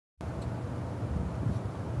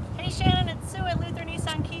Shannon, it's Sue at Luther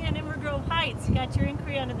Nissan Kia in Inver Grove Heights. Got your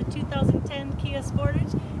inquiry under the 2010 Kia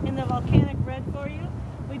Sportage in the volcanic red for you.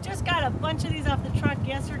 We just got a bunch of these off the truck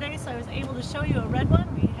yesterday, so I was able to show you a red one.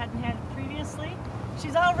 We hadn't had it previously.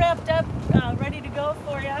 She's all wrapped up, ready to go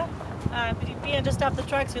for you. Being just off the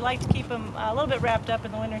trucks, we like to keep them a little bit wrapped up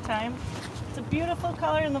in the winter time. It's a beautiful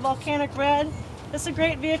color in the volcanic red. This is a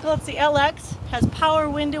great vehicle. It's the LX. Has power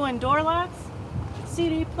window and door locks,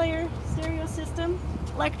 CD player, stereo system,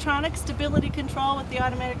 electronic stability control with the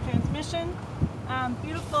automatic transmission.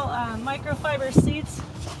 Beautiful microfiber seats.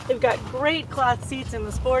 They've got great cloth seats in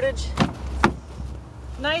the Sportage.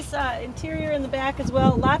 Nice interior in the back as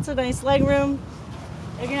well. Lots of nice leg room.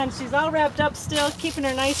 Again, she's all wrapped up still, keeping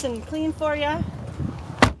her nice and clean for you.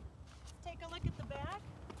 Take a look at the back.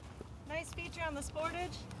 Nice feature on the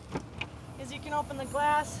Sportage is you can open the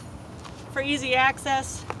glass for easy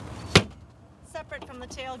access, separate from the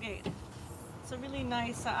tailgate. It's a really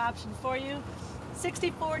nice option for you.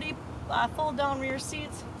 60/40 fold down rear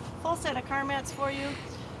seats, full set of car mats for you.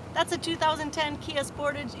 That's a 2010 Kia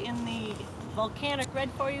Sportage in the volcanic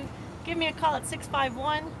red for you. Give me a call at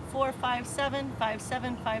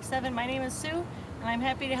 651-457-5757. My name is Sue, and I'm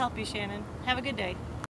happy to help you, Shannon. Have a good day.